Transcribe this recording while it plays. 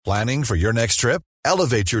Planning for your next trip?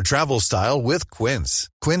 Elevate your travel style with Quince.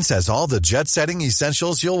 Quince has all the jet-setting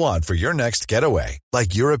essentials you'll want for your next getaway,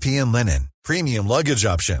 like European linen, premium luggage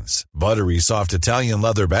options, buttery soft Italian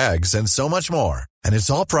leather bags, and so much more. And it's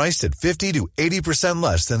all priced at 50 to 80%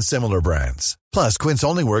 less than similar brands. Plus, Quince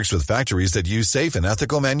only works with factories that use safe and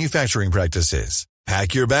ethical manufacturing practices.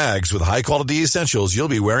 Pack your bags with high-quality essentials you'll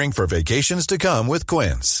be wearing for vacations to come with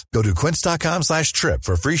Quince. Go to quince.com/trip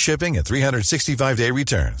for free shipping and 365-day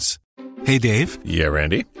returns. Hey, Dave. Yeah,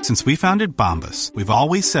 Randy. Since we founded Bombas, we've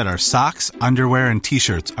always said our socks, underwear, and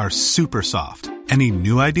T-shirts are super soft. Any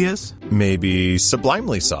new ideas? Maybe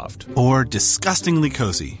sublimely soft. Or disgustingly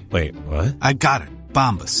cozy. Wait, what? I got it.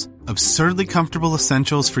 Bombas. Absurdly comfortable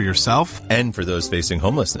essentials for yourself and for those facing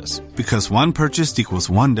homelessness. Because one purchased equals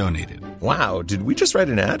one donated. Wow, did we just write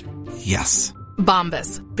an ad? Yes.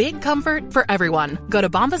 Bombas. Big comfort for everyone. Go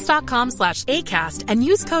to bombas.com/ACAST and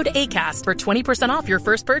use code ACAST for 20% off your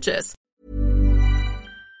first purchase.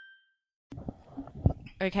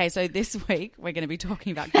 Okay, so this week we're going to be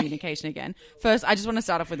talking about communication again. First, I just want to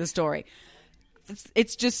start off with a story.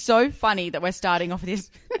 It's just so funny that we're starting off this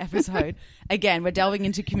episode. Again, we're delving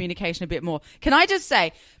into communication a bit more. Can I just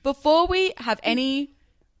say, before we record any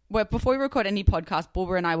podcast,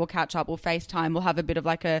 Bulba and I will catch up, we'll FaceTime, we'll have a bit of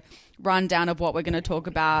like a rundown of what we're going to talk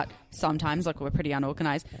about sometimes, like we're pretty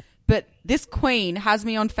unorganized. But this queen has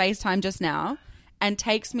me on FaceTime just now and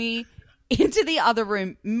takes me into the other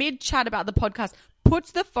room mid-chat about the podcast,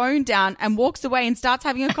 puts the phone down and walks away and starts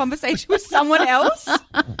having a conversation with someone else.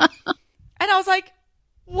 And I was like,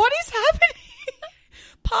 what is happening?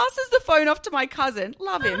 Passes the phone off to my cousin.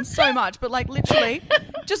 Love him so much. But like literally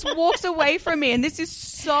just walks away from me. And this is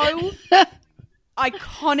so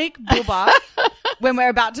iconic, Bulba, when we're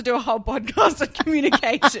about to do a whole podcast on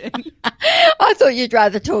communication. I thought you'd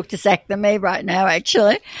rather talk to Zach than me right now,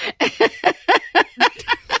 actually.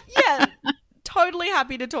 Yeah, totally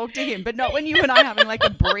happy to talk to him. But not when you and I are having like a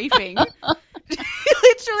briefing. He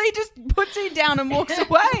literally just puts it down and walks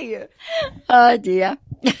away. Oh, dear.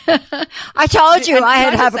 I told you I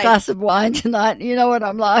had to have a glass of wine tonight. You know what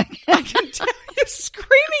I'm like. I can tell you're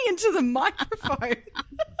screaming into the microphone.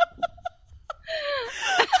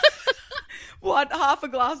 What? Half a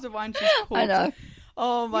glass of wine she's poured. I know.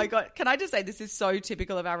 Oh, my God. Can I just say this is so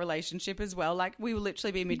typical of our relationship as well? Like, we will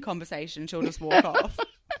literally be mid-conversation. She'll just walk off.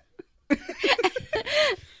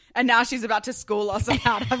 And now she's about to school us on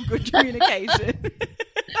how to have good communication.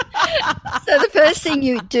 So the first thing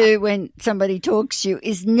you do when somebody talks to you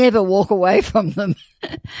is never walk away from them.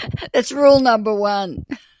 That's rule number one.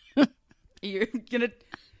 You're gonna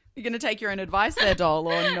take your own advice there, doll,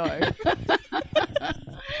 or no?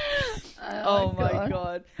 Oh my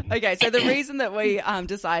God. Okay, so the reason that we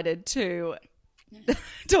decided to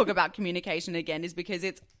talk about communication again is because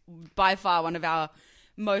it's by far one of our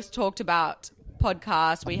most talked about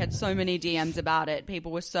podcasts. We had so many DMs about it.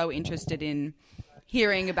 People were so interested in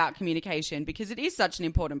hearing about communication because it is such an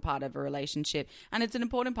important part of a relationship, and it's an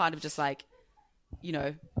important part of just like, you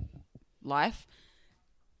know, life.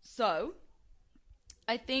 So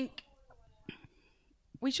I think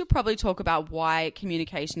we should probably talk about why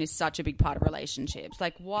communication is such a big part of relationships.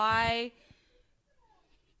 Like why,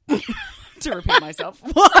 to repeat myself,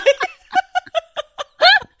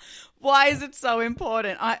 why is it so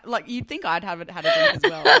important? You'd think I'd have had a drink as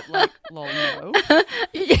well. But like, lol, no.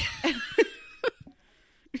 Yeah.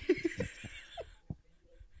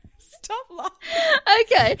 Stop laughing.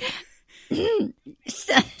 Okay. Do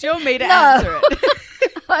you want me to answer it?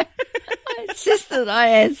 I insist that I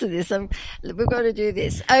answer this. We've got to do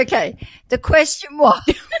this. Okay. The question was...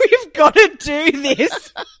 We've got to do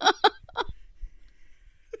this.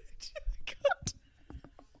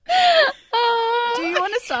 Do you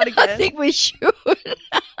want to start again? I think we should. No,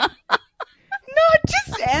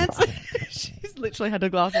 just answer. She's literally had a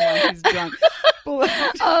glass of wine. She's drunk.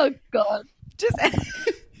 Oh, God. Just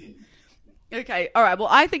okay. All right. Well,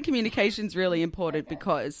 I think communication's really important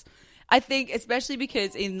because I think, especially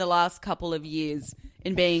because in the last couple of years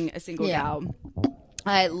in being a single gal,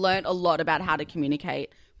 I learned a lot about how to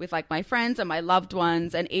communicate with like my friends and my loved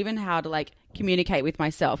ones, and even how to like communicate with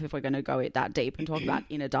myself if we're going to go that deep and talk about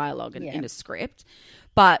inner dialogue and inner script.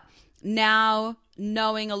 But now,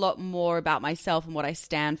 knowing a lot more about myself and what I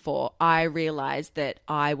stand for, I realized that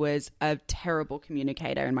I was a terrible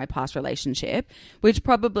communicator in my past relationship, which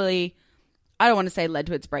probably, I don't want to say led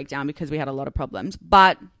to its breakdown because we had a lot of problems.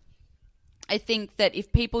 But I think that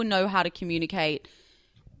if people know how to communicate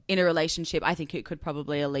in a relationship, I think it could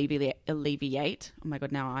probably alleviate. Oh my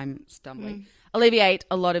God, now I'm stumbling. Alleviate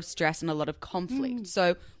a lot of stress and a lot of conflict.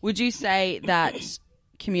 So would you say that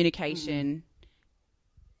communication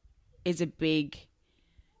is a big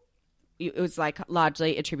it was like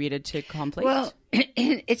largely attributed to conflict? Well,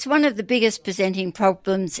 it's one of the biggest presenting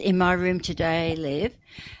problems in my room today, Liv.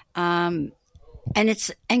 And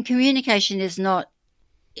communication is not,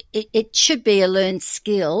 it should be a learned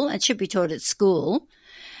skill. It should be taught at school.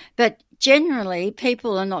 But generally,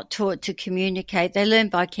 people are not taught to communicate. They learn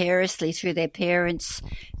vicariously through their parents,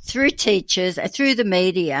 through teachers, through the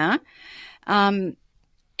media. And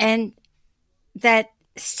that,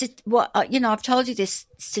 I've told you this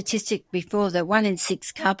statistic before, that 1 in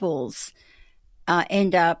 6 couples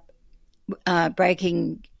end up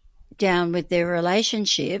breaking down with their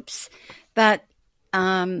relationships. But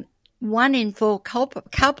 1 in 4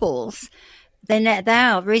 couples,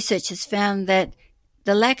 our research has found that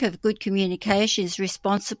the lack of good communication is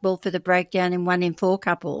responsible for the breakdown in 1 in 4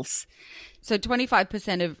 couples. So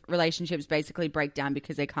 25% of relationships basically break down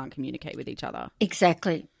because they can't communicate with each other.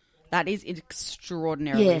 Exactly. That is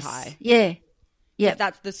extraordinarily high. Yeah. Yeah.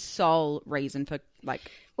 That's the sole reason for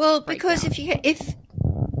Well, because if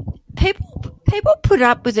people put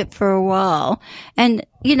up with it for a while, and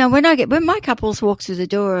when my couples walk through the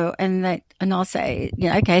door and I'll say,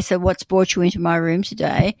 okay, so what's brought you into my room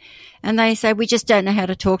today? And they say, we just don't know how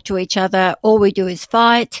to talk to each other. All we do is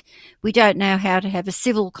fight. We don't know how to have a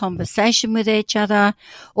civil conversation with each other,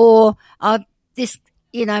 or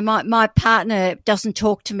my partner doesn't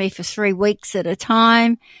talk to me for 3 weeks at a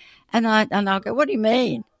time. And I'll go, what do you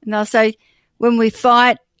mean? And I'll say, when we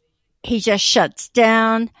fight, he just shuts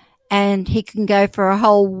down and he can go for a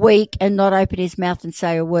whole week and not open his mouth and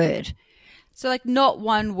say a word. So not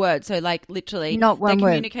one word. So literally not one the word.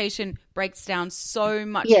 Communication breaks down so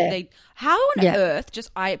much. Yeah. How on earth,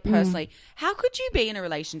 how could you be in a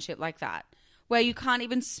relationship like that where you can't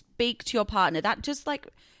even speak to your partner? That just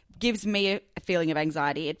gives me a feeling of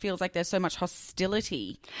anxiety. It feels like there's so much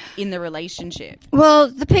hostility in the relationship. Well,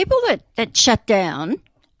 the people that shut down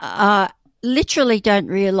literally don't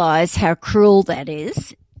realise how cruel that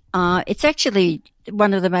is. It's actually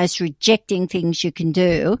one of the most rejecting things you can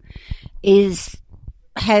do is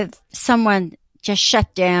have someone just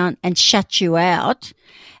shut down and shut you out.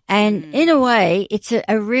 And in a way, it's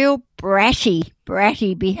a real bratty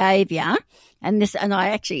behaviour. And I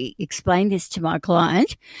actually explained this to my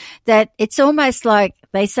client, that it's almost like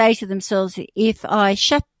they say to themselves, if I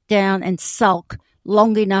shut down and sulk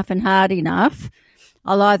long enough and hard enough,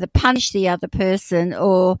 I'll either punish the other person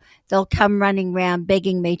or they'll come running round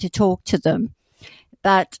begging me to talk to them.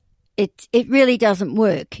 But it really doesn't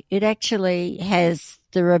work. It actually has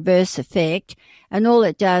the reverse effect, and all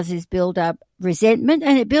it does is build up resentment,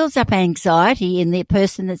 and it builds up anxiety in the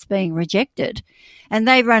person that's being rejected. And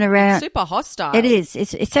they run around. It's super hostile. It is.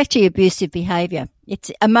 It's actually abusive behaviour.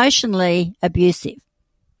 It's emotionally abusive.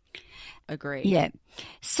 Agree. Yeah.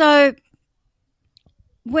 So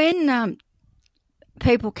when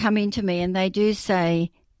people come into me and they do say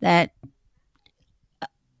that,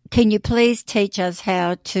 can you please teach us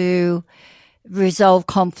how to resolve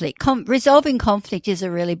conflict? Resolving conflict is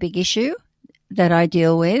a really big issue that I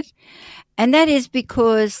deal with. And that is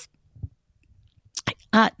because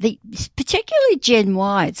particularly Gen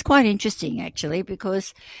Y, it's quite interesting actually,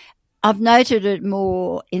 because I've noted it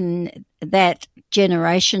more in that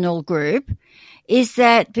generational group, is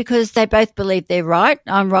that because they both believe they're right,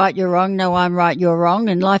 I'm right, you're wrong, no, I'm right, you're wrong,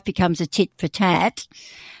 and life becomes a tit for tat.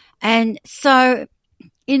 And so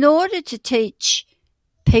in order to teach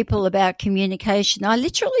people about communication, I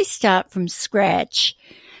literally start from scratch.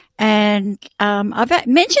 And I've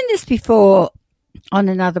mentioned this before on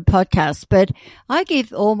another podcast, but I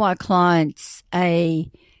give all my clients a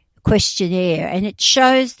questionnaire, and it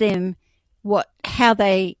shows them how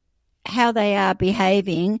they are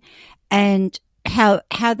behaving and how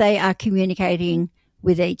they are communicating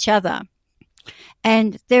with each other.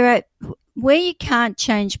 And where you can't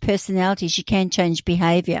change personalities, you can change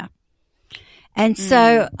behaviour. And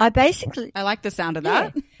so I like the sound of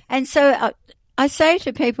that. Yeah. And so I say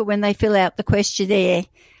to people when they fill out the questionnaire,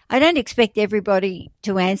 I don't expect everybody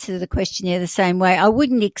to answer the questionnaire the same way. I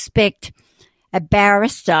wouldn't expect a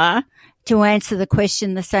barrister to answer the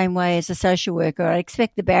question the same way as a social worker. I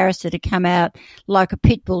expect the barrister to come out like a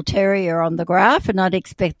pit bull terrier on the graph, and I'd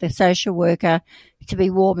expect the social worker to be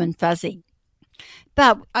warm and fuzzy.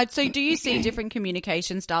 But so do you see different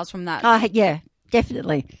communication styles from that? Yeah,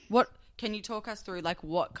 definitely. What can you talk us through?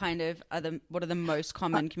 What are the most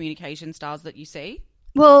common communication styles that you see?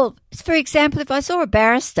 Well, for example, if I saw a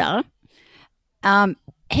barrister,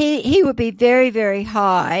 he would be very, very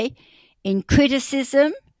high in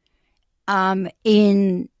criticism,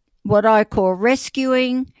 in what I call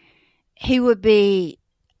rescuing. He would be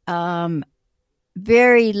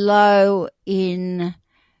very low in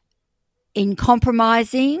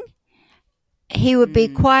compromising. he would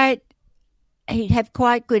be he'd have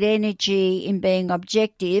quite good energy in being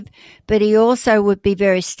objective, but he also would be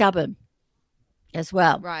very stubborn as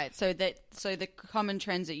well. Right. So the common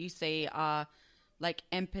trends that you see are like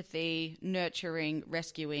empathy, nurturing,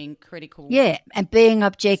 rescuing, critical. Yeah, and being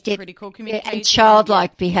objective. Critical communication. And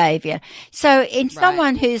childlike behaviour. So in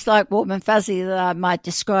someone who's like warm and fuzzy that I might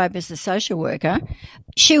describe as a social worker,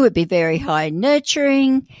 she would be very high in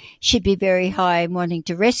nurturing. She'd be very high in wanting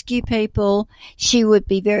to rescue people. She would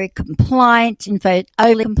be very compliant, in fact,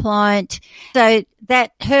 overly compliant. So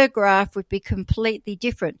that her graph would be completely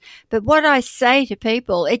different. But what I say to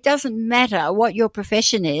people, it doesn't matter what your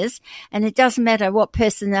profession is, and it doesn't matter what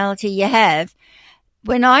personality you have.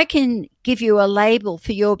 When I can give you a label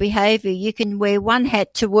for your behaviour, you can wear one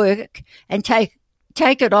hat to work and take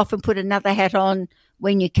it off and put another hat on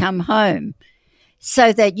when you come home,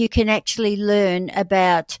 so that you can actually learn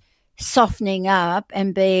about softening up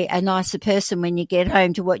and be a nicer person when you get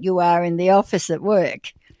home to what you are in the office at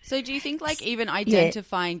work. So do you think like even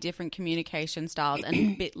identifying different communication styles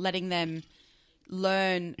and letting them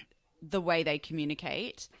learn the way they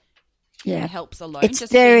communicate helps alone? It's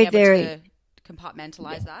just very, being able very... to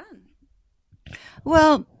compartmentalize that?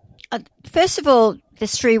 Well, first of all,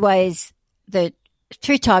 there's three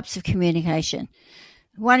types of communication.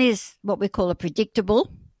 One is what we call a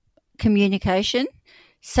predictable communication.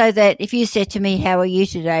 So that if you said to me, how are you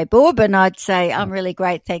today, Bob? And I'd say, I'm really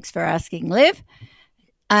great. Thanks for asking, Liv.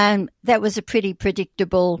 That was a pretty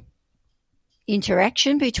predictable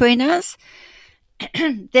interaction between us.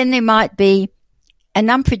 Then there might be an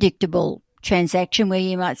unpredictable transaction where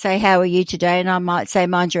you might say, how are you today? And I might say,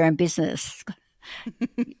 mind your own business.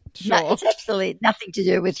 Sure. No, it's absolutely nothing to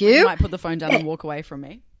do with you. You might put the phone down and walk away from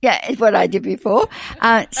me. Yeah, it's what I did before.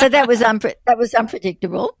 So that was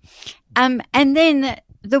unpredictable. And then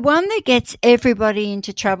the one that gets everybody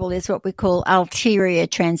into trouble is what we call ulterior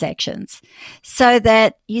transactions. So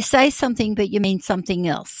that you say something, but you mean something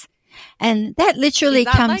else. And that literally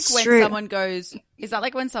comes through. Is that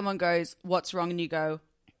like when someone goes, what's wrong? And you go,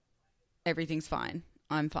 everything's fine.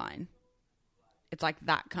 I'm fine. It's like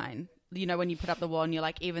that kind. You know, when you put up the wall and you're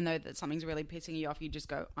like, even though that something's really pissing you off, you just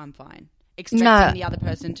go, I'm fine. Expecting the other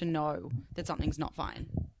person to know that something's not fine.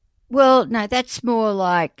 Well, no, that's more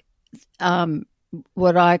like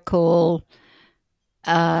what I call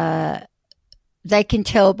they can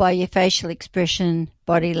tell by your facial expression,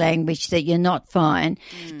 body language that you're not fine.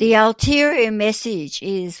 The ulterior message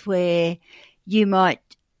is where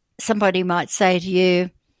somebody might say to you,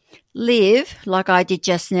 Liv, like I did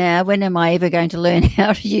just now, when am I ever going to learn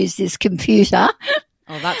how to use this computer?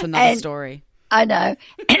 Oh, that's another story. I know.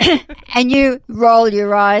 And you roll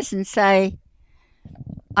your eyes and say,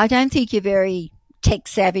 I don't think you're very tech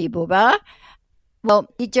savvy, Bubba. Well,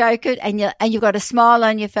 you joke it and you've got a smile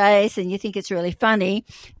on your face and you think it's really funny.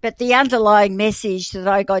 But the underlying message that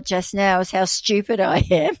I got just now is how stupid I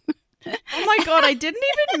am. Oh my God, I didn't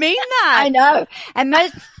even mean that. I know.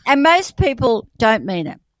 And most people don't mean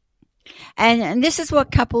it. And this is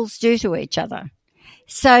what couples do to each other.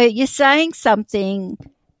 So you're saying something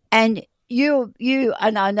and you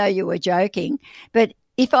and I know you were joking, but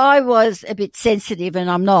if I was a bit sensitive and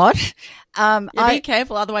I'm not, be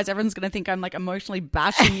careful, otherwise everyone's going to think I'm like emotionally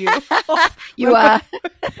bashing you. You are,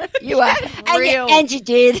 Real. and you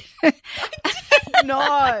did.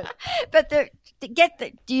 No, but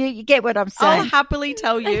do you get what I'm saying? I'll happily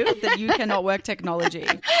tell you that you cannot work technology,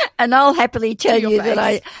 and I'll happily tell you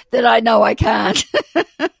that I know I can't.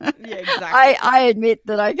 Yeah, exactly. I admit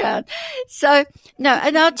that I can't. So no,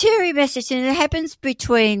 an ulterior message, and it happens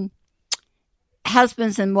between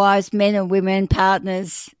husbands and wives, men and women,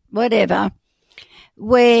 partners, whatever,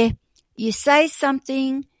 where you say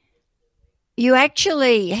something, you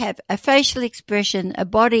actually have a facial expression, a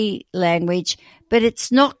body language, but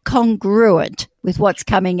it's not congruent with what's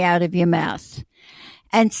coming out of your mouth.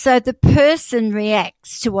 And so the person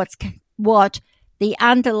reacts to what the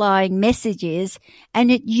underlying message is,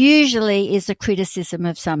 and it usually is a criticism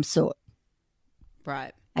of some sort.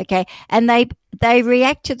 Right. Okay. And they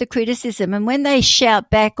react to the criticism, and when they shout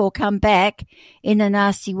back or come back in a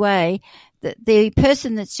nasty way, the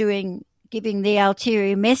person that's giving the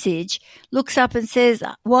ulterior message looks up and says,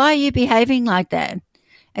 why are you behaving like that?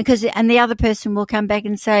 And the other person will come back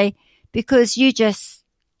and say, because you just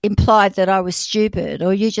implied that I was stupid,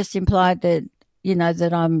 or you just implied that,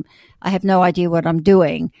 that I have no idea what I'm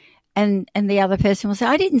doing. And the other person will say,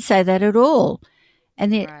 I didn't say that at all.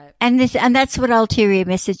 And that's what ulterior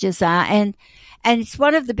messages are. And it's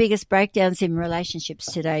one of the biggest breakdowns in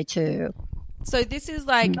relationships today too. So this is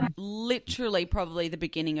like literally probably the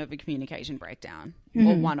beginning of a communication breakdown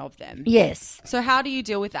or one of them. Yes. So how do you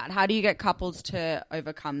deal with that? How do you get couples to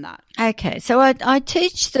overcome that? Okay, so I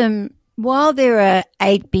teach them, while there are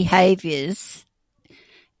 8 behaviours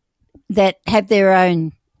that have their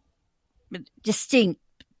own distinct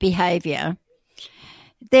behaviour,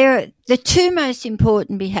 the 2 most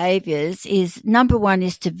important behaviours is, number 1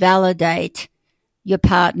 is to validate your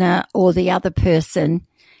partner or the other person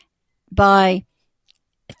by,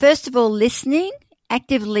 first of all, listening,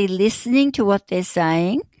 actively listening to what they're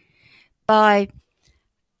saying, by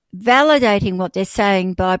validating what they're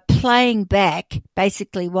saying by playing back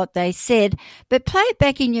basically what they said, but play it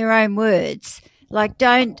back in your own words. Like,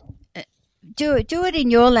 don't do it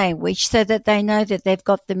in your language so that they know that they've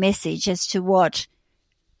got the message as to what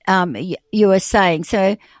you are saying.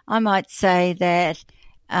 So I might say that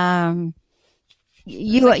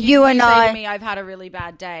you and say I. To me, I've had a really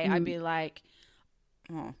bad day. I'd be like,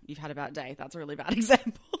 "Oh, you've had a bad day. That's a really bad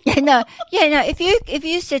example." No. If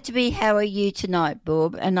you said to me, "How are you tonight,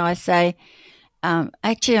 Bob?" and I say,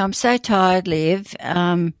 "Actually, I'm so tired, Liv.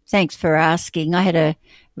 Thanks for asking. I had a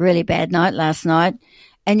really bad night last night."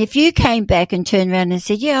 And if you came back and turned around and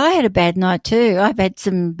said, "Yeah, I had a bad night too. I've had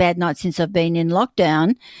some bad nights since I've been in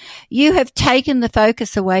lockdown," you have taken the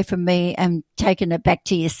focus away from me and taken it back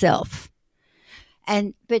to yourself.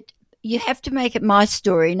 But you have to make it my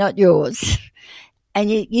story, not yours. And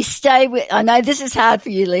you stay with, I know this is hard for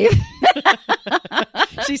you, Liv.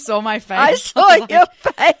 She saw my face. I saw your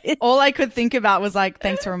face. All I could think about was like,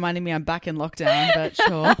 thanks for reminding me I'm back in lockdown, but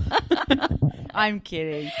sure. I'm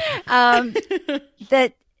kidding.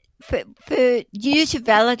 That for you to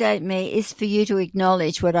validate me is for you to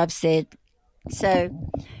acknowledge what I've said. So,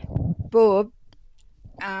 Bob,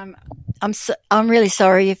 I'm really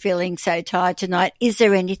sorry you're feeling so tired tonight. Is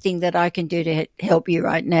there anything that I can do to help you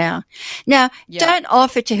right now? Now, Don't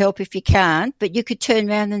offer to help if you can't, but you could turn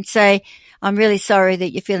around and say, "I'm really sorry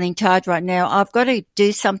that you're feeling tired right now. I've got to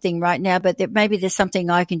do something right now, but maybe there's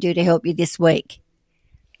something I can do to help you this week."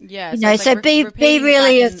 Yeah. So be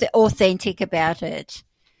really authentic about it.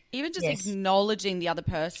 Even just acknowledging the other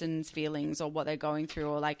person's feelings or what they're going through,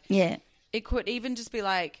 or like, it could even just be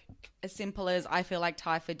like as simple as, "I feel like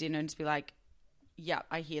Thai for dinner," and just be like, "Yeah,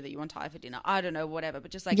 I hear that you want Thai for dinner." I don't know, whatever, but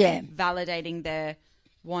just like validating their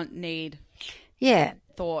want, need,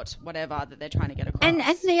 thought, whatever that they're trying to get across. And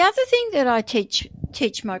the other thing that I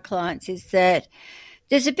teach my clients is that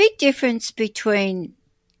there's a big difference between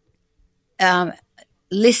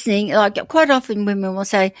listening. Like, quite often women will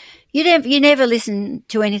say, you never listen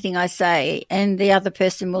to anything I say," and the other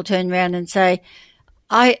person will turn around and say,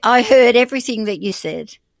 I heard everything that you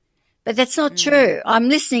said. But that's not true. I'm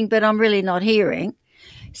listening, but I'm really not hearing.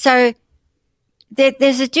 So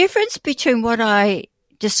there's a difference between what I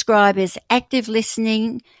describe as active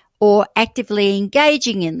listening or actively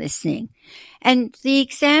engaging in listening. And the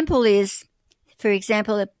example is, for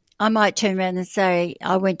example, I might turn around and say,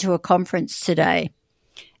 "I went to a conference today."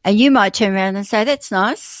 And you might turn around and say, "That's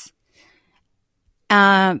nice."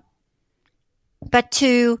 And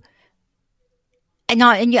you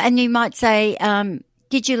might say,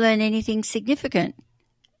 "Did you learn anything significant?"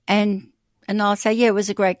 And I'll say, "Yeah, it was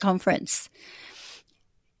a great conference."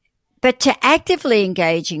 But to actively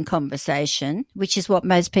engage in conversation, which is what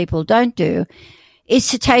most people don't do, is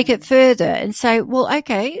to take it further and say, "Well,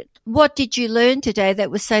 okay, what did you learn today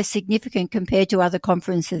that was so significant compared to other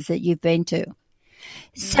conferences that you've been to?"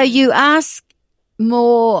 So you ask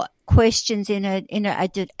more questions at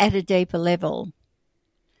a deeper level.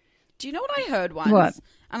 Do you know what I heard once? What?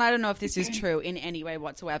 And I don't know if this is true in any way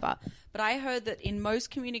whatsoever, but I heard that in most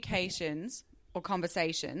communications or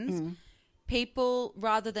conversations, people,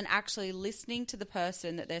 rather than actually listening to the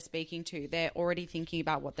person that they're speaking to, they're already thinking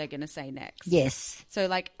about what they're going to say next. Yes. So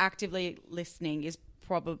like actively listening is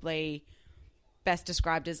probably best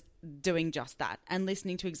described as doing just that and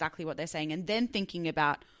listening to exactly what they're saying and then thinking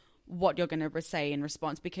about what you're going to say in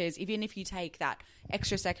response, because even if you take that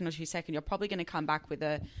extra second or 2 seconds, you're probably going to come back with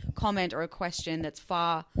a comment or a question that's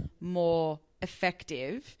far more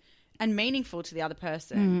effective and meaningful to the other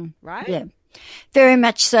person, right? Yeah, very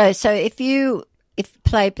much so. So if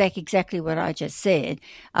play back exactly what I just said,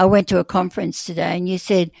 I went to a conference today and you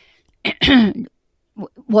said,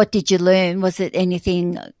 "What did you learn? Was it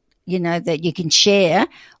anything, that you can share?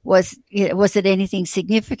 Was it anything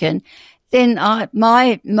significant?" Then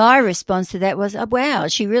my response to that was, "Oh, wow,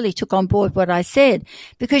 she really took on board what I said."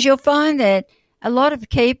 Because you'll find that a lot of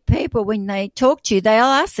key people, when they talk to you, they'll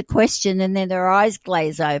ask the question and then their eyes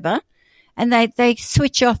glaze over and they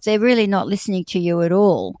switch off. They're really not listening to you at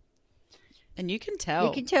all. And you can tell.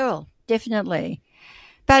 You can tell, definitely.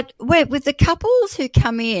 But with the couples who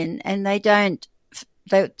come in and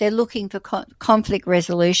they're looking for conflict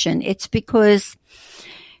resolution, it's because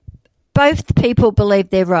both people believe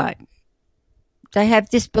they're right. They have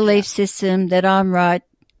this belief system that I'm right,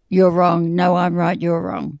 you're wrong. No, I'm right, you're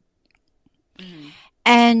wrong. Mm-hmm.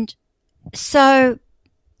 And so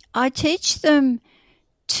I teach them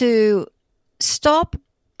to stop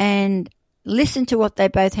and listen to what they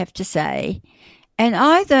both have to say and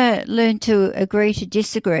either learn to agree to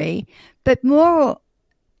disagree, but more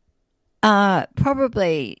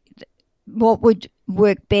probably what would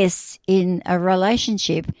work best in a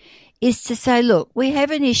relationship is to say, look, we have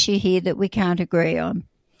an issue here that we can't agree on,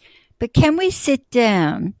 but can we sit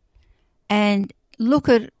down and look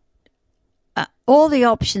at all the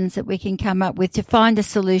options that we can come up with to find a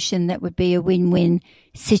solution that would be a win-win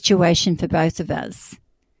situation for both of us?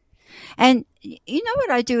 And you know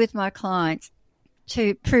what I do with my clients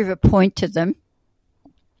to prove a point to them?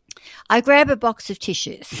 I grab a box of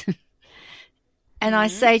tissues and I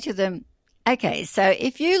say to them, okay, so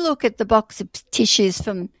if you look at the box of tissues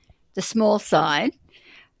from the small side,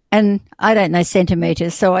 and I don't know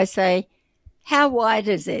centimetres, so I say, how wide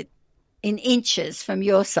is it in inches from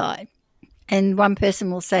your side? And one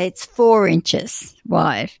person will say it's 4 inches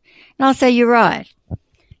wide. And I'll say, you're right.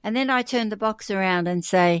 And then I turn the box around and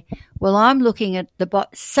say, well, I'm looking at the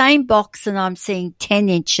same box and I'm seeing 10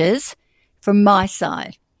 inches from my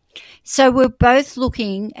side. So we're both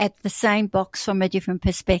looking at the same box from a different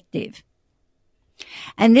perspective.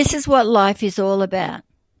 And this is what life is all about.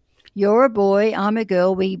 You're a boy, I'm a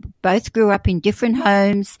girl. We both grew up in different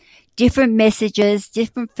homes, different messages,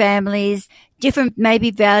 different families, different maybe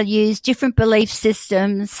values, different belief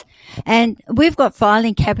systems. And we've got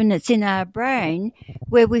filing cabinets in our brain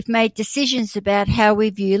where we've made decisions about how we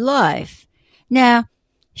view life. Now,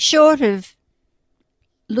 short of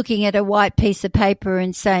looking at a white piece of paper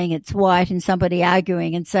and saying it's white and somebody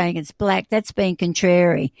arguing and saying it's black, that's being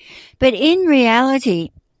contrary. But in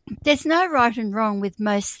reality, there's no right and wrong with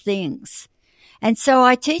most things. And so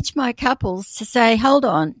I teach my couples to say, hold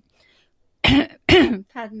on,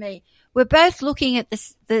 pardon me, we're both looking at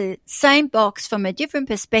the same box from a different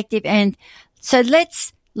perspective, and so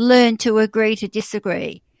let's learn to agree to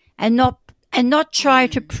disagree and not try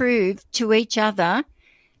to prove to each other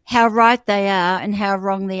how right they are and how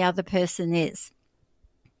wrong the other person is.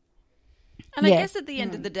 And I guess at the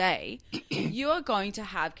end of the day, you are going to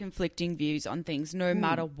have conflicting views on things no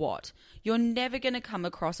matter what. You're never going to come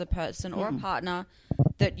across a person or a partner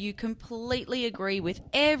that you completely agree with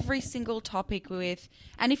every single topic with.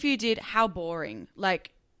 And if you did, how boring.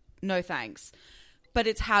 Like, no thanks. But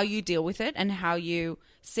it's how you deal with it and how you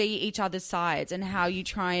see each other's sides and how you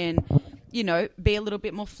try and, you know, be a little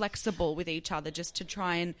bit more flexible with each other just to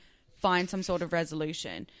try and find some sort of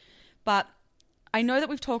resolution. But I know that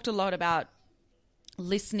we've talked a lot about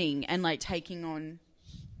listening and like taking on,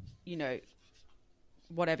 you know,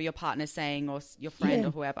 whatever your partner's saying or your friend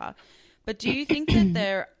or whoever. But do you think that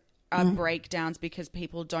there are breakdowns because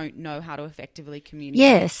people don't know how to effectively communicate?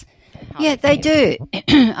 Yes. Yeah, they do.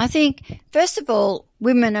 I think, first of all,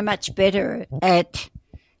 women are much better at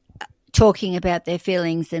talking about their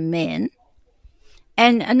feelings than men.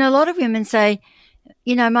 And a lot of women say,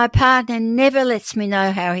 you know, my partner never lets me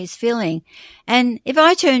know how he's feeling. And if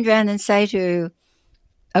I turned around and say to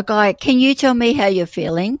a guy, can you tell me how you're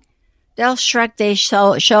feeling? They'll shrug their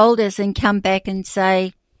shoulders and come back and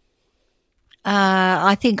say, they'll say,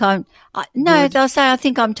 I think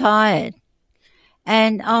I'm tired.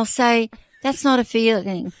 And I'll say, that's not a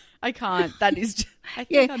feeling. I can't. That is just, I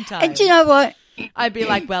think I'm tired. And do you know what? I'd be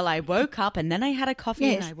like, well, I woke up and then I had a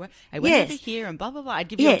coffee and I went over here and blah, blah, blah. I'd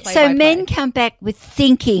give you a play-by-play. So men come back with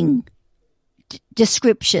thinking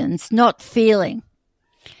descriptions, not feeling.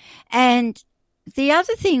 And the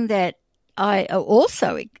other thing that I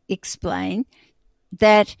also explain,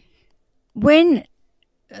 that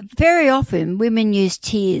very often women use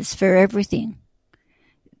tears for everything.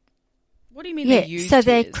 What do you mean they use so tears?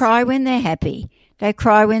 They cry when they're happy. They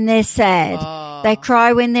cry when they're sad. Oh. They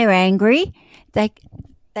cry when they're angry.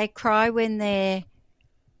 They cry when they're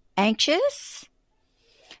anxious.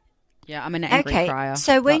 Yeah, I'm an angry crier.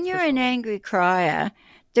 So when you're an angry crier,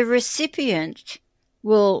 the recipient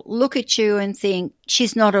will look at you and think,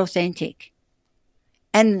 she's not authentic.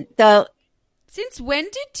 And they'll... Since when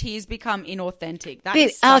did tears become inauthentic?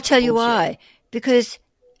 I'll tell you why. Because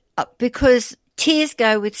tears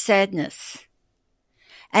go with sadness.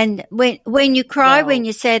 And when you cry, when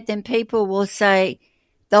you're sad, then people will say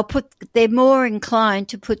they're more inclined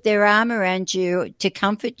to put their arm around you to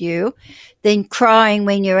comfort you than crying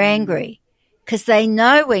when you're angry, because they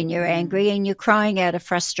know when you're angry and you're crying out of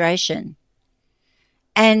frustration.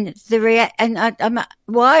 And I'm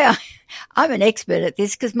an expert at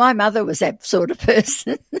this because my mother was that sort of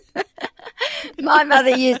person. My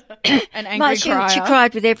mother used an angry crier. She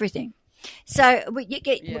cried with everything. So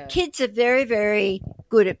kids are very, very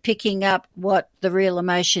good at picking up what the real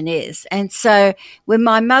emotion is. And so when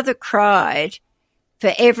my mother cried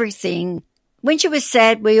for everything, when she was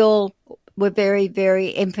sad, we all were very,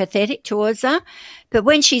 very empathetic towards her. But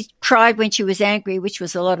when she cried when she was angry, which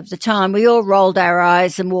was a lot of the time, we all rolled our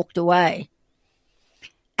eyes and walked away.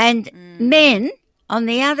 And men, on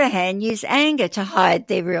the other hand, use anger to hide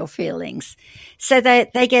their real feelings. So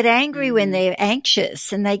they get angry when they're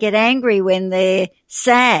anxious, and they get angry when they're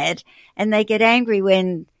sad, and they get angry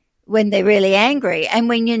when they're really angry. And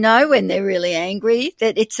when you know when they're really angry,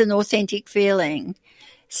 that it's an authentic feeling.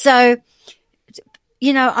 So,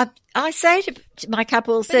 you know, I say to my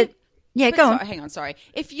couples go on. Hang on, sorry.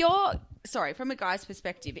 If you're, from a guy's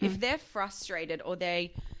perspective, if they're frustrated or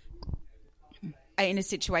they are in a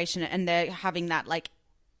situation and they're having that like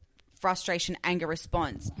frustration, anger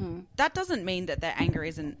response, that doesn't mean that their anger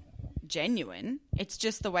isn't genuine. It's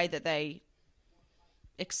just the way that they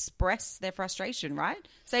express their frustration, right?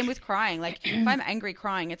 Same with crying. Like if I'm angry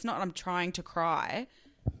crying, it's not I'm trying to cry.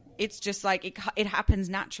 It's just like it happens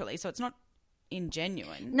naturally. So it's not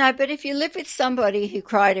ingenuine. No, but if you live with somebody who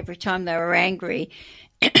cried every time they were angry,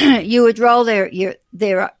 you would roll you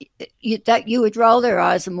would roll their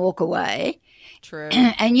eyes and walk away. True.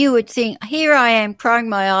 And you would think, here I am crying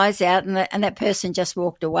my eyes out, and that person just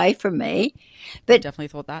walked away from me. But I definitely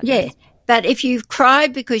thought that. Yeah. Yes. But if you've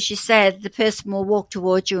cried because you're sad, the person will walk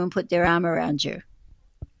towards you and put their arm around you.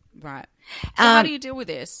 Right. So how do you deal with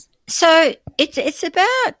this? So it's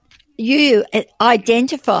about you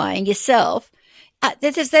identifying yourself.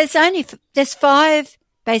 There's 5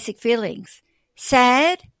 basic feelings: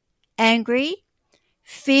 sad, angry,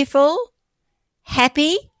 fearful,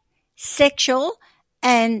 happy, sexual,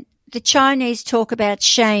 and the Chinese talk about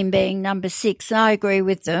shame being number 6, and I agree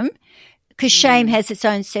with them because shame has its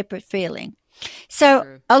own separate feeling.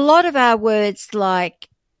 So a lot of our words like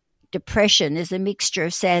depression is a mixture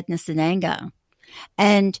of sadness and anger,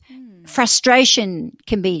 and frustration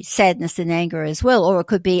can be sadness and anger as well, or it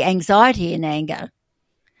could be anxiety and anger.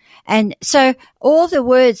 And so all the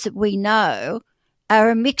words that we know are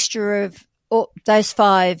a mixture of all those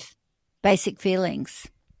 5 basic feelings.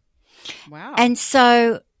 Wow. And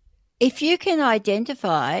so if you can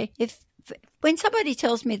identify, when somebody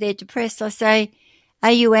tells me they're depressed, I say,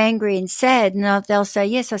 are you angry and sad? And they'll say,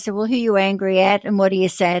 yes. I say, well, who are you angry at and what are you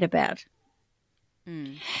sad about?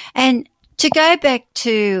 And to go back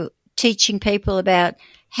to teaching people about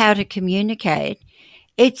how to communicate,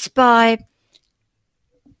 it's by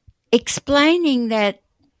explaining that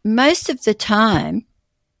most of the time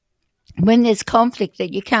when there's conflict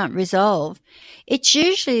that you can't resolve, it's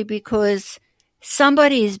usually because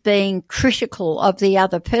somebody is being critical of the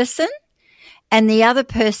other person, and the other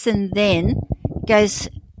person then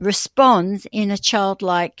responds in a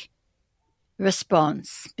childlike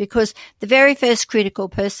response, because the very first critical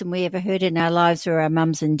person we ever heard in our lives were our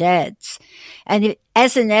mums and dads. And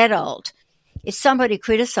as an adult, if somebody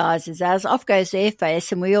criticises us, off goes their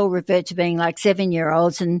face, and we all revert to being like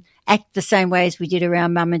 7-year-olds and act the same way as we did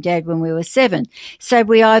around mum and dad when we were 7. So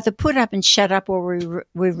we either put up and shut up, or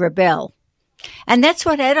we rebel. And that's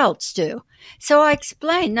what adults do. So I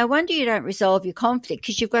explain, no wonder you don't resolve your conflict,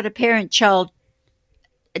 because you've got a parent-child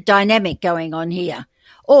dynamic going on here,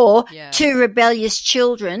 or 2 rebellious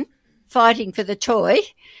children fighting for the toy.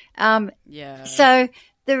 So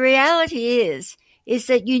the reality is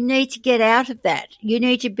that you need to get out of that. You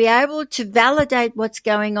need to be able to validate what's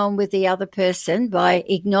going on with the other person by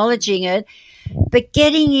acknowledging it, but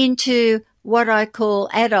getting into what I call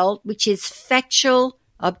adult, which is factual,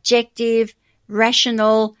 objective,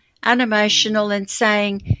 rational, unemotional, and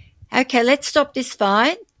saying, okay, let's stop this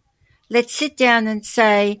fight. Let's sit down and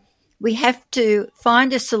say, we have to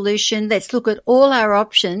find a solution. Let's look at all our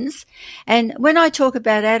options. And when I talk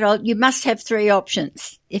about adult, you must have 3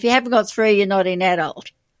 options. If you haven't got 3, you're not in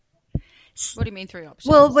adult. What do you mean 3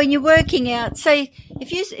 options? Well, when you're working out, say,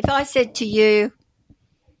 if I said to you,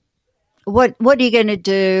 what are you going to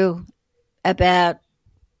do about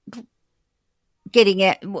getting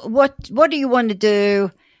out? What do you want to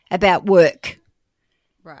do about work?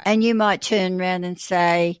 Right. And you might turn around and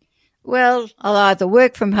say, well, I'll either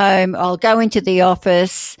work from home, I'll go into the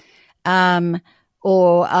office,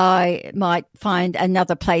 or I might find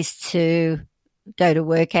another place to go to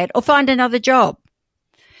work at, or find another job.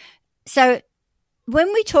 So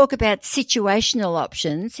when we talk about situational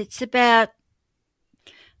options, it's about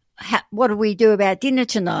what do we do about dinner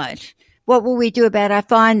tonight? What will we do about our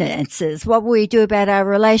finances? What will we do about our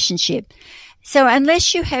relationship? So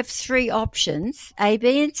unless you have three options, A,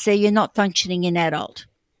 B, and C, you're not functioning in adult.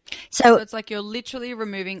 So it's like you're literally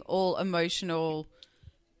removing all any emotional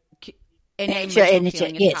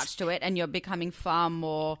feeling attached to it, and you're becoming far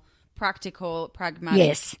more practical,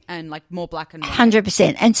 pragmatic, and like more black and white.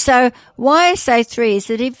 100%. And so why I say three is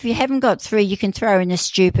that if you haven't got three, you can throw in a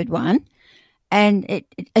stupid one, and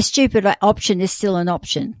a stupid option is still an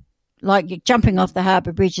option. Like jumping off the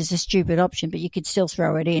Harbour Bridge is a stupid option, but you could still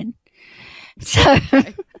throw it in. So,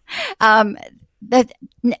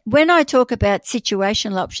 when I talk about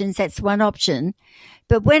situational options, that's one option.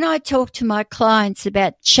 But when I talk to my clients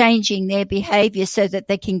about changing their behaviour so that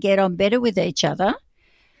they can get on better with each other,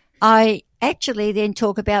 I actually then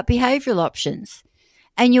talk about behavioural options.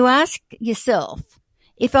 And you ask yourself,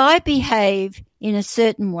 if I behave in a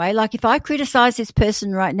certain way, like if I criticise this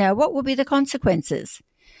person right now, what will be the consequences?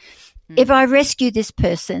 If I rescue this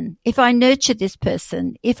person, if I nurture this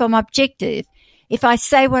person, if I'm objective, if I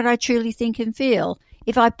say what I truly think and feel,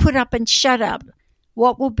 if I put up and shut up,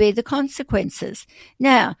 what will be the consequences?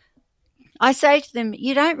 Now, I say to them,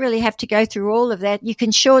 you don't really have to go through all of that. You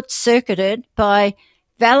can short circuit it by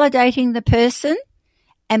validating the person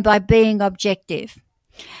and by being objective.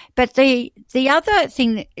 But the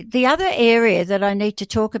other area that I need to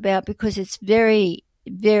talk about, because it's very,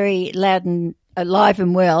 very loud and alive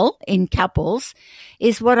and well in couples,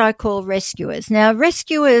 is what I call rescuers. Now,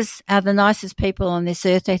 rescuers are the nicest people on this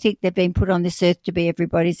earth. They think they've been put on this earth to be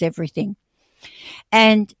everybody's everything.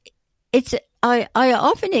 And I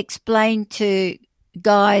often explain to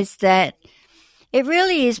guys that it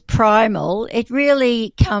really is primal. It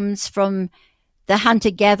really comes from the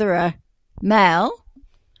hunter-gatherer male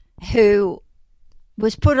who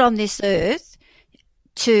was put on this earth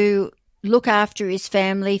to look after his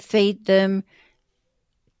family, feed them,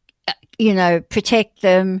 protect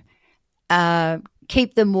them,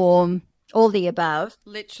 keep them warm, all the above.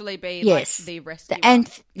 Literally be like the rescuer. And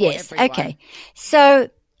yes, everyone. Okay. So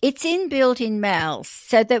it's inbuilt in males,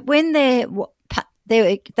 so that when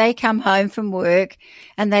they come home from work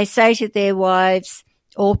and they say to their wives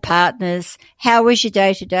or partners, how was your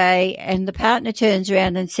day today? And the partner turns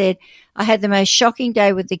around and said, I had the most shocking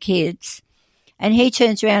day with the kids. And he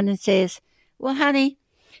turns around and says, well, honey,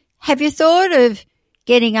 have you thought of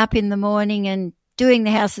getting up in the morning and doing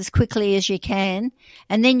the house as quickly as you can,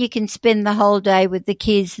 and then you can spend the whole day with the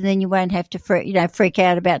kids, and then you won't have to freak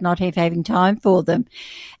out about not having time for them.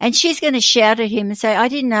 And she's going to shout at him and say, I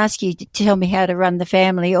didn't ask you to tell me how to run the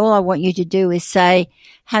family. All I want you to do is say,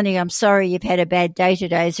 honey, I'm sorry you've had a bad day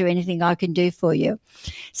today. Is there anything I can do for you?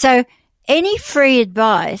 So any free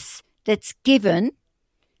advice that's given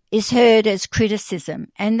is heard as criticism,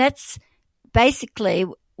 and that's basically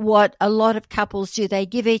what a lot of couples do. They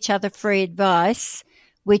give each other free advice,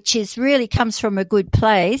 which is really comes from a good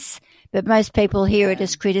place, but most people hear it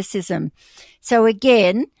as criticism. So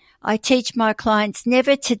again, I teach my clients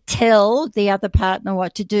never to tell the other partner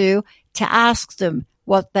what to do, to ask them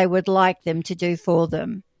what they would like them to do for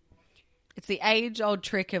them. It's the age-old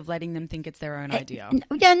trick of letting them think it's their own idea.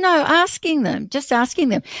 Asking them.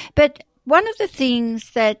 But one of the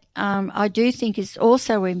things that I do think is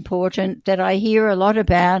also important that I hear a lot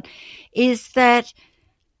about is that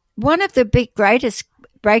one of the greatest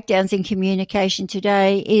breakdowns in communication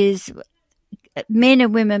today is men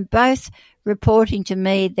and women both reporting to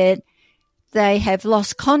me that they have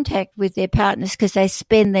lost contact with their partners because they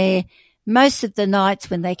spend most of the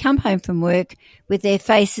nights when they come home from work with their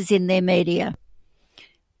faces in their media.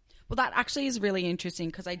 Well, that actually is really interesting,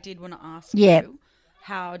 because I did want to ask you,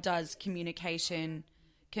 how does communication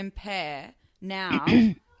compare now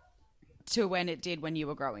to when it did when you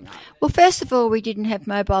were growing up? Well, first of all, we didn't have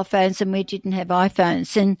mobile phones and we didn't have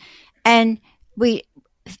iPhones, and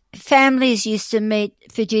families used to meet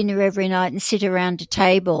for dinner every night and sit around a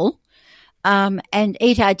table and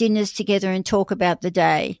eat our dinners together and talk about the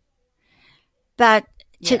day. But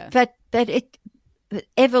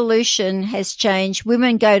evolution has changed.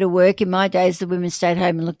 Women go to work. In my days, the women stayed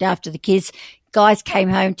home and looked after the kids. Guys came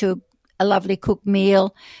home to a lovely cooked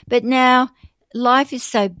meal. But now life is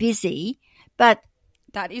so busy, but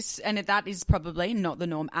that is probably not the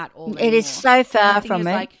norm at all anymore. It is so far from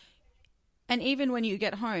it. And even when you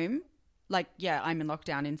get home, I'm in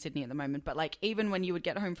lockdown in Sydney at the moment, but even when you would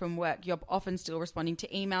get home from work, you're often still responding to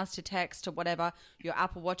emails, to text, to whatever. Your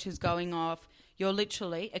Apple Watch is going off. You're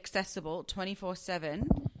literally accessible 24/7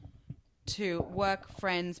 to work,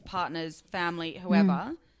 friends, partners, family,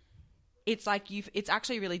 whoever. It's it's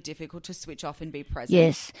actually really difficult to switch off and be present.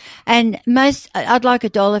 Yes. And I'd like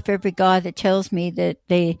 $1 for every guy that tells me that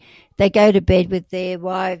they go to bed with their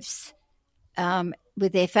wives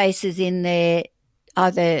with their faces in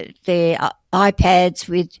either their iPads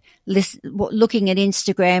with looking at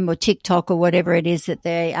Instagram or TikTok or whatever it is that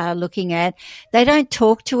they are looking at. They don't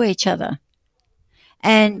talk to each other.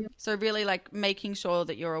 And so really like making sure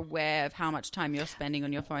that you're aware of how much time you're spending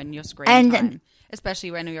on your phone and your screen time, especially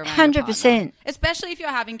when you're around 100%. Especially if you're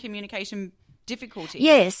having communication difficulties.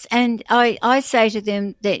 Yes, and I say to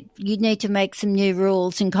them that you need to make some new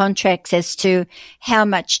rules and contracts as to how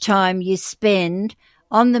much time you spend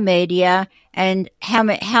on the media and how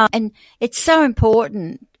and it's so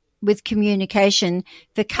important with communication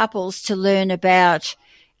for couples to learn about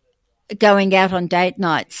going out on date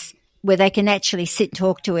nights where they can actually sit and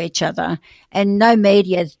talk to each other and no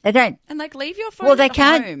media. They don't. And like leave your phone at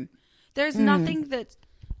home. There's nothing that,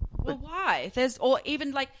 well, why? Or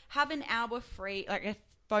even like have an hour free, like a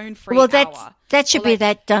phone free hour. Well, that should be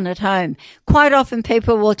done at home. Quite often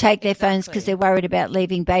people will take their phones because they're worried about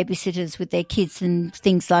leaving babysitters with their kids and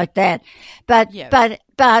things like that. But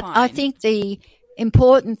I think the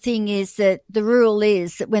important thing is that the rule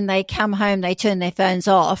is that when they come home, they turn their phones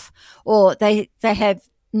off or they have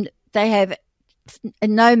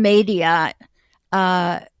no media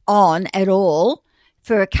on at all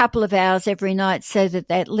for a couple of hours every night so that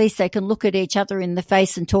at least they can look at each other in the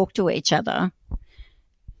face and talk to each other.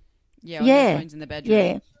 Yeah, their phones in the bedroom.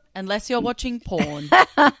 Yeah. Unless you're watching porn.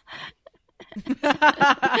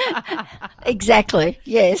 Exactly.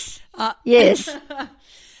 Yes. Yes.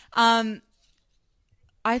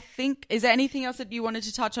 I think, is there anything else that you wanted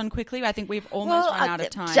to touch on quickly? I think we've almost run out of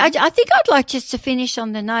time. I think I'd like just to finish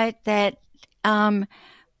on the note that when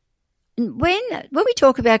we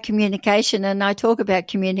talk about communication and I talk about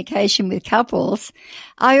communication with couples,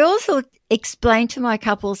 I also explain to my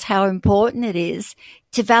couples how important it is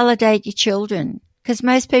to validate your children because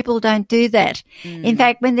most people don't do that. In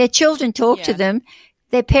fact, when their children talk to them,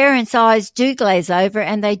 their parents' eyes do glaze over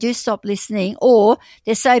and they do stop listening or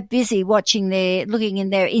they're so busy looking in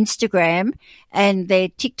their Instagram and their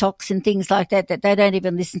TikToks and things like that that they don't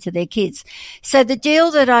even listen to their kids. So the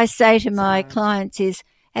deal that I say to my clients is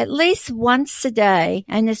at least once a day,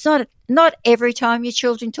 and it's not every time your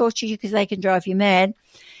children talk to you because they can drive you mad,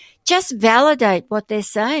 just validate what they're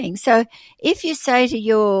saying. So if you say to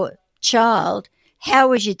your child, how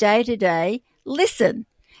was your day today? Listen.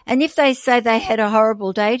 And if they say they had a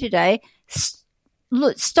horrible day today,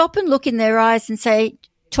 stop and look in their eyes and say,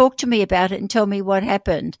 talk to me about it and tell me what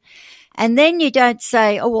happened. And then you don't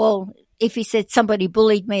say, oh, well, if he said somebody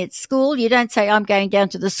bullied me at school, you don't say, I'm going down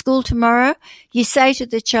to the school tomorrow. You say to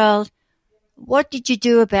the child, what did you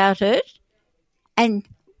do about it? And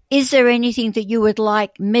is there anything that you would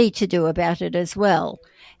like me to do about it as well?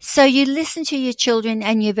 So you listen to your children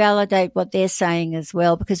and you validate what they're saying as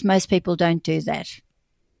well because most people don't do that.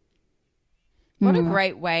 What a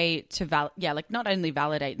great way to not only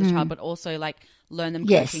validate the child, but also like learn them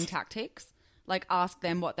coping tactics. Like ask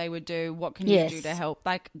them what they would do. What can you do to help?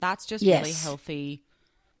 Like that's just really healthy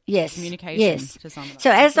communication to some of them. So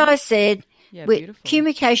as I said,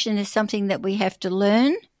 communication is something that we have to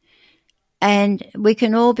learn and we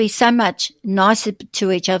can all be so much nicer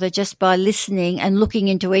to each other just by listening and looking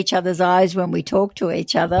into each other's eyes when we talk to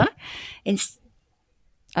each other.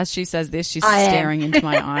 As she says this, she's staring into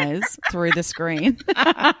my eyes through the screen.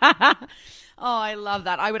 Oh, I love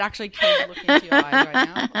that. I would actually keep looking into your eyes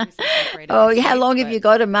right now. How long have you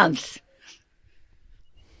got? A month?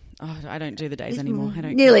 Oh, I don't do the days anymore. I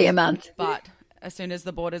don't nearly a month. But as soon as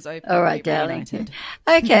the borders open, all right, darling.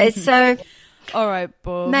 Okay, so all right,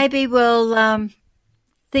 Bob. Maybe we'll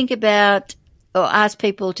think about or ask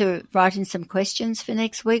people to write in some questions for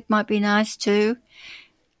next week. Might be nice too.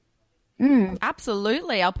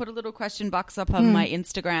 Absolutely. I'll put a little question box up on my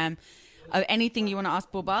Instagram of anything you want to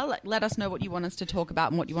ask Bubba. Let us know what you want us to talk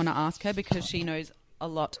about and what you want to ask her because she knows a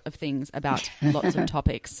lot of things about lots of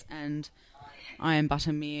topics and I am but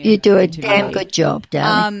a mere... You do a damn good job,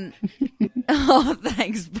 darling. Oh,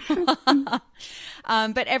 thanks.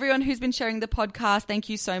 But everyone who's been sharing the podcast, thank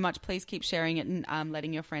you so much. Please keep sharing it and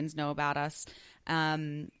letting your friends know about us.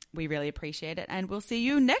 We really appreciate it and we'll see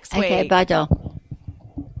you next week. Okay, bye, doll.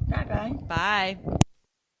 Bye.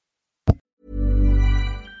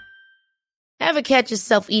 Ever catch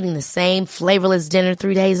yourself eating the same flavorless dinner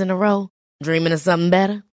 3 days in a row? Dreaming of something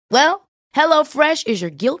better? Well, HelloFresh is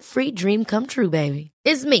your guilt-free dream come true, baby.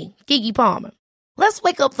 It's me, Keke Palmer. Let's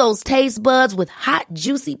wake up those taste buds with hot,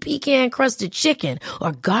 juicy pecan-crusted chicken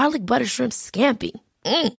or garlic butter shrimp scampi.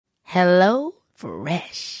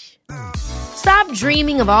 HelloFresh. Stop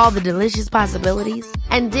dreaming of all the delicious possibilities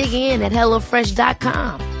and dig in at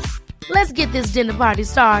HelloFresh.com. Let's get this dinner party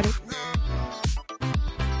started.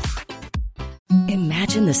 Imagine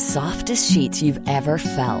imagine the softest sheets you've ever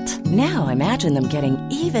felt. Now imagine them getting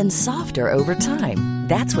even softer over time.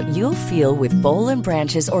 That's what you'll feel with Boll &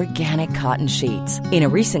 Branch's organic cotton sheets. In a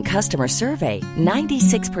recent customer survey,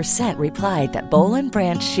 96% replied that Boll &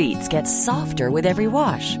 Branch sheets get softer with every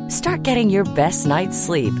wash. Start getting your best night's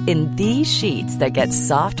sleep in these sheets that get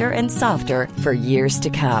softer and softer for years to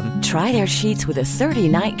come. Try their sheets with a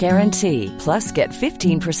 30-night guarantee. Plus, get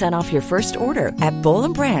 15% off your first order at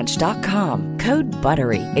BollandBranch.com. Code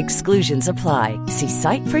BUTTERY. Exclusions apply. See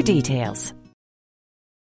site for details.